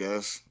 I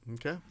guess.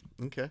 Okay.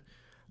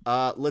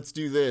 Let's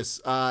do this.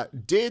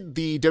 Did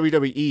the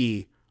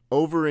WWE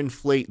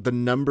overinflate the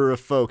number of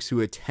folks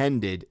who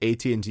attended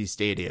AT&T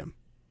Stadium?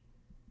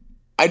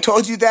 I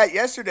told you that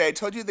yesterday. I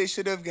told you they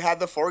should have had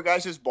the four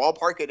guys just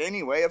ballpark it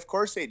anyway. Of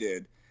course they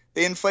did.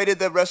 They inflated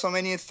the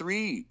WrestleMania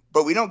 3,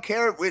 but we don't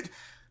care.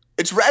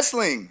 It's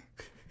wrestling.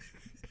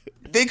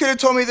 They could have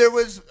told me there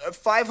was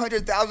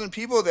 500,000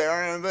 people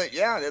there, but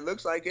yeah, it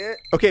looks like it.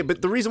 Okay,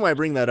 but the reason why I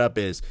bring that up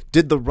is,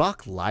 did The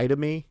Rock lie to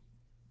me?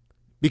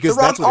 Because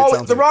that's what it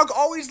sounds The like. Rock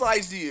always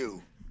lies to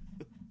you.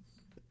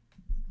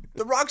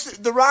 The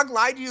Rock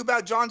lied to you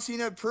about John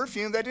Cena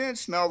perfume. That didn't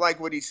smell like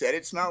what he said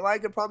it smelled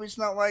like. It probably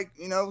smelled like,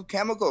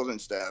 chemicals and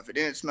stuff. It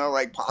didn't smell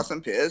like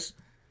possum piss.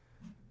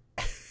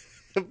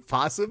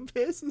 Possum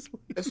piss?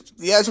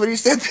 Yeah, that's what he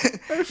said.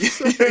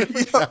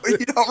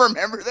 You don't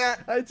remember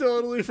that? I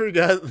totally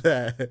forgot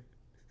that.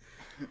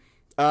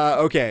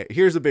 Okay,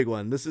 here's a big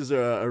one. This is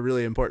a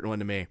really important one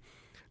to me.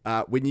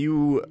 When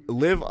you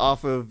live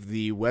off of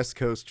the West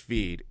Coast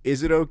feed,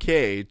 is it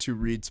okay to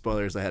read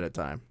spoilers ahead of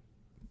time?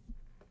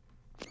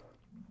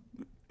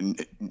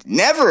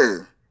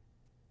 Never.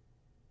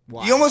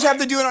 Why? You almost have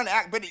to do it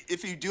but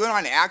if you do it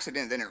on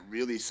accident, then it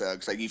really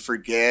sucks. Like, you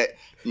forget,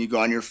 and you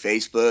go on your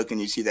Facebook and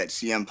you see that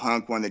CM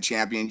Punk won the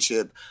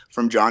championship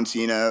from John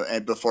Cena,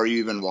 and before you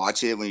even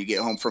watch it, when you get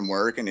home from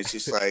work, and it's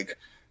just like,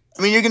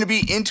 I mean, you're going to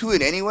be into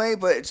it anyway,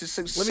 but it's just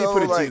like, Let me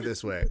put it to you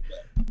this way.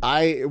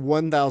 I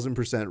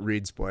 1000%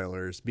 read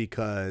spoilers,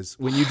 because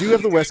when you do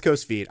have the West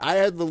Coast feed, I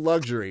had the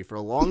luxury for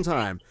a long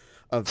time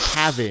of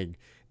having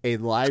a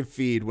live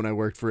feed when I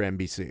worked for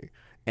NBC.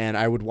 And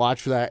I would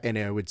watch that, and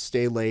I would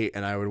stay late,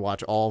 and I would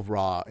watch all of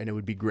Raw, and it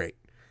would be great.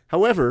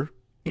 However,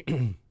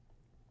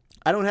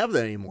 I don't have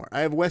that anymore.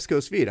 I have West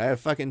Coast feed. I have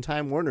fucking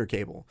Time Warner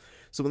cable.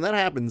 So when that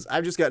happens,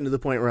 I've just gotten to the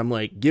point where I'm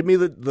like, give me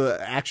the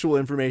actual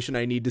information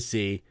I need to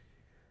see,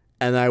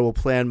 and I will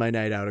plan my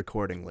night out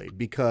accordingly,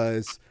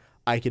 because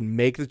I can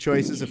make the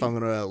choices if I'm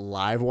going to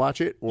live watch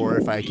it, or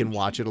if I can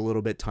watch it a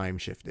little bit time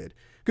shifted.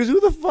 Because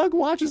who the fuck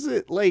watches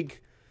it,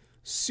 like,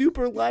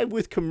 super live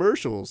with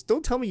commercials?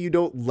 Don't tell me you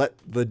don't let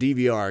the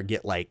DVR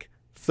get like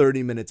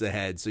 30 minutes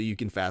ahead so you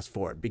can fast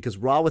forward, because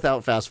Raw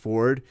without fast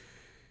forward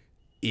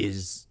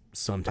is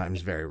sometimes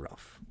very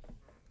rough.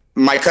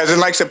 My cousin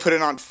likes to put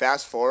it on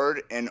fast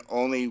forward and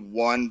only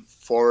one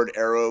forward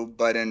arrow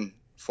button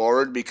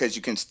forward, because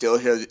you can still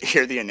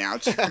hear the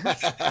announcer.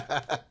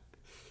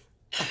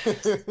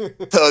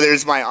 So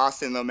there's my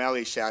Austin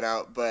Lomeli shout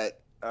out, but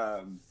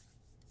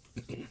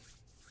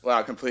wow,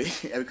 I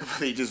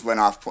completely just went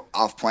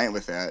off point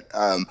with that.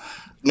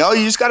 No,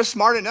 you just got to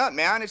smarten up,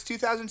 man. It's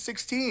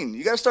 2016.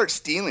 You got to start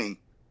stealing.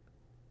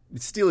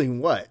 Stealing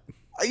what?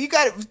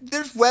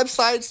 There's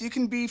websites you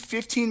can be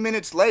 15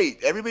 minutes late.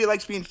 Everybody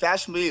likes being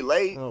fashionably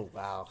late. Oh,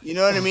 wow. You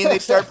know what I mean? They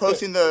start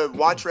posting the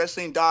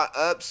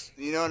watchwrestling.ups,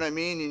 you know what I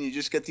mean? And you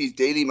just get these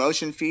daily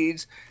motion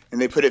feeds, and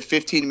they put it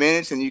 15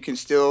 minutes, and you can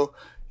still,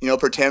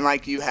 pretend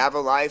like you have a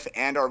life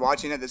and are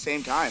watching at the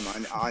same time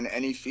on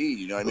any feed.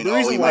 You know what I mean? The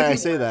reason why I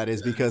say that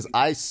is because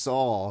I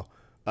saw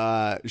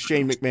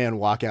Shane McMahon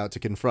walk out to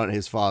confront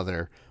his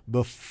father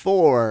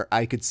before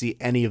I could see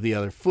any of the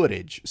other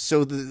footage.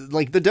 So the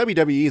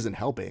WWE isn't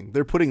helping.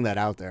 They're putting that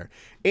out there.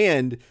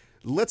 And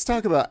let's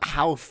talk about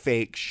how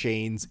fake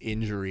Shane's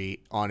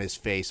injury on his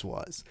face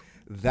was.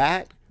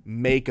 That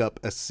makeup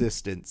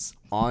assistance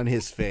on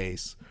his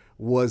face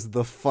was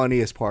the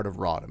funniest part of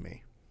Raw to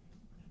me.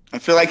 I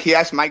feel like he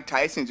asked Mike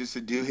Tyson just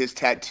to do his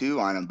tattoo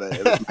on him, but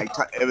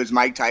it was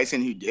Mike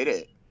Tyson who did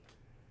it.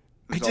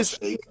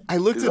 I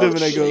looked at him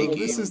and I go,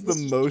 this is the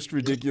most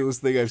ridiculous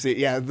thing I've seen.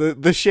 Yeah,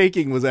 the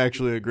shaking was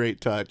actually a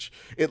great touch.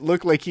 It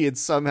looked like he had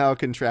somehow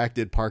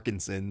contracted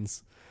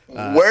Parkinson's.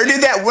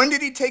 When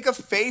did he take a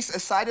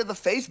side of the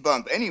face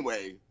bump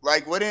anyway?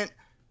 Like,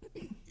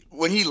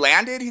 when he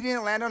landed, he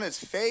didn't land on his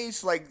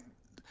face. Like,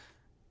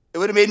 it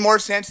would have made more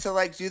sense to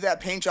like do that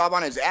paint job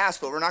on his ass,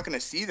 but we're not going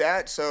to see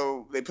that.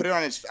 So they put it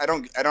on his. I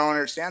don't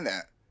understand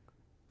that.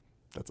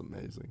 That's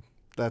amazing.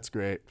 That's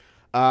great.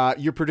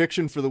 Your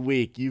prediction for the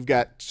week. You've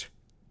got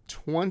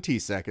 20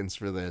 seconds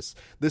for this.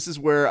 This is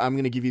where I'm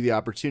going to give you the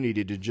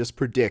opportunity to just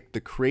predict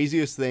the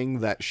craziest thing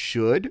that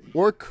should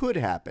or could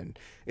happen.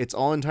 It's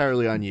all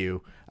entirely on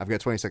you. I've got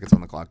 20 seconds on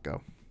the clock.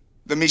 Go.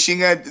 The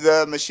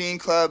Machine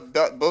Club,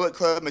 Bullet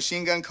Club,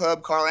 Machine Gun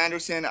Club, Carl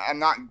Anderson.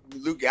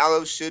 Luke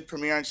Gallows should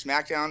premiere on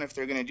SmackDown if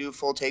they're going to do a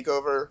full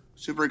takeover.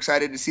 Super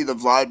excited to see the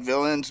Vlad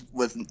villains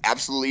with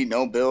absolutely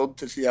no build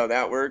to see how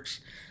that works.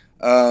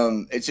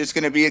 It's just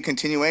going to be a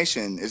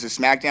continuation. Is the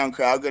SmackDown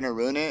crowd going to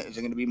ruin it? Is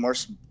it going to be more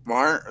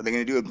smart? Are they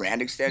going to do a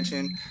brand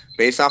extension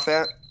based off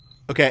that?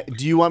 Okay.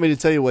 Do you want me to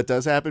tell you what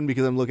does happen?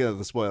 Because I'm looking at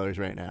the spoilers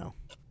right now.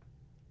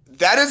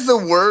 That is the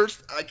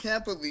worst. I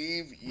can't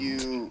believe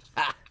you.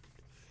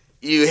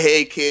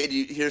 Hey kid,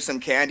 here's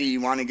some candy.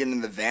 You want to get in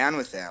the van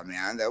with that,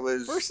 man? That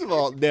was. First of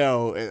all,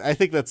 no. I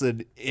think that's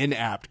an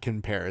inapt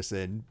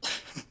comparison.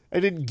 I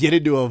didn't get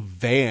into a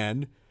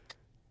van.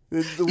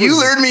 You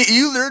lured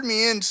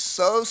me in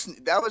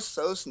that was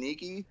so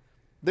sneaky.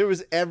 There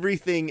was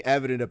everything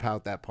evident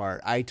about that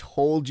part. I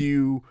told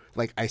you,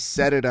 like, I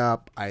set it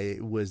up. I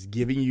was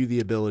giving you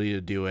the ability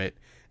to do it,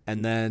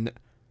 and then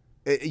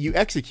you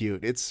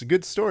execute. It's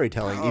good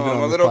storytelling. Even I'm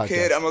a little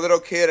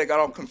kid. I got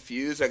all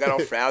confused. I got all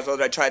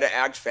frazzled. I tried to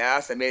act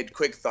fast. I made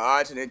quick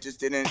thoughts, and it just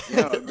didn't.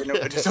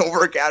 It just don't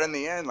work out in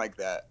the end like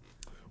that.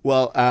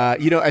 Well,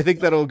 I think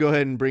that'll go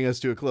ahead and bring us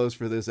to a close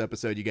for this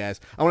episode, you guys.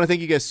 I want to thank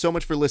you guys so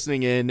much for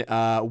listening in.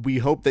 We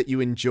hope that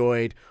you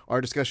enjoyed our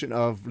discussion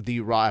of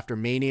the Raw After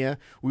Mania.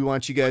 We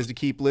want you guys to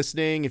keep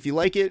listening. If you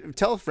like it,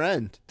 tell a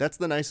friend. That's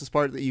the nicest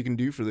part that you can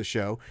do for the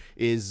show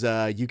is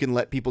you can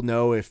let people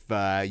know if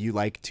you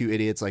like two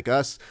idiots like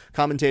us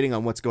commentating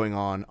on what's going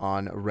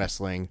on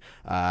wrestling.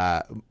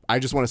 I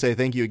just want to say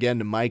thank you again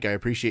to Mike. I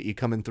appreciate you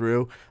coming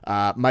through.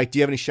 Mike, do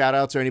you have any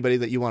shout-outs or anybody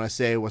that you want to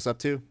say what's up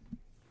to?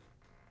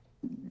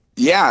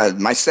 Yeah,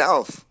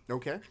 myself.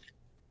 Okay.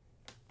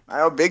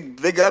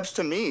 Big ups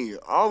to me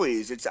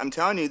always. I'm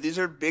telling you, these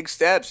are big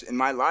steps in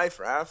my life,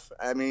 Raph.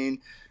 I mean,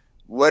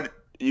 what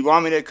you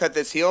want me to cut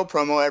this heel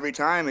promo every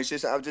time? It's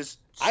just I just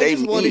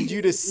wanted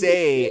you to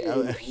say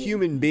a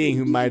human being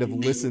who might have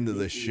listened to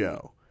the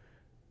show.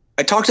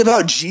 I talked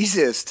about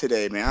Jesus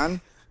today, man.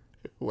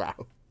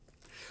 Wow.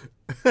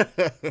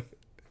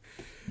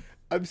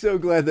 I'm so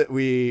glad that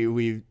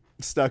we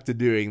stuck to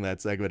doing that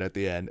segment at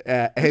the end.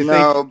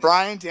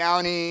 Brian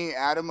Downey,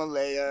 Adam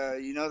Alea,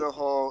 the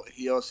whole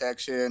heel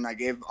section. I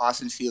gave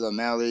Austin C.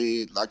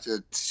 Lamelli. I'd like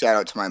to shout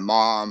out to my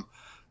mom,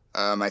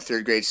 my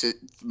third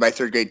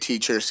grade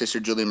teacher,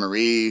 Sister Julie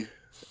Marie,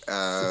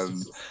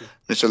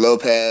 Mr.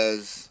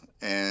 Lopez,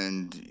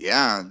 and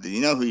yeah,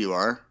 you know who you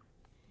are.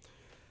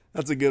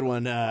 That's a good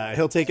one.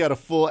 He'll take out a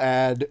full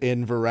ad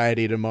in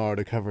Variety tomorrow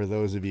to cover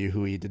those of you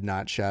who he did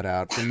not shout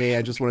out. For me,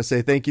 I just want to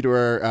say thank you to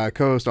our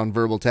co-host on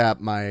Verbal Tap,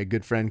 my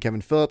good friend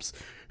Kevin Phillips,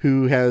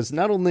 who has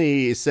not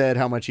only said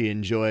how much he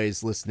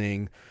enjoys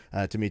listening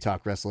to me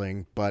talk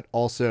wrestling, but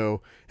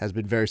also has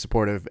been very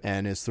supportive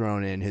and has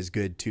thrown in his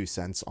good 2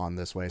 cents on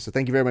this way. So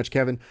thank you very much,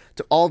 Kevin.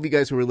 To all of you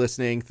guys who are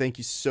listening, thank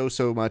you so,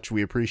 so much.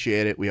 We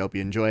appreciate it. We hope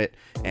you enjoy it.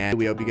 And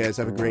we hope you guys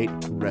have a great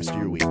rest of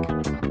your week.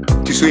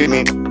 Too sweet of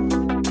me.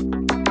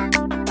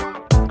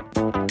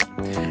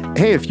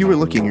 Hey, if you were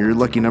looking, your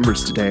lucky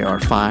numbers today are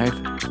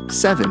 5,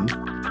 7,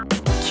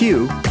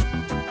 Q,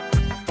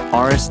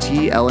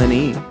 RST,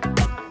 LNE,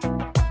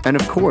 and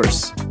of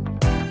course,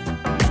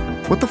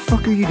 what the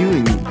fuck are you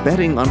doing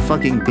betting on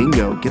fucking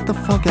bingo? Get the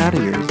fuck out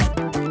of here.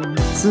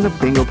 This isn't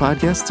a bingo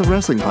podcast, it's a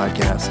wrestling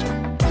podcast.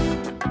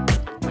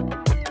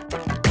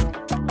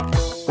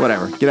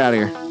 Whatever, get out of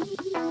here.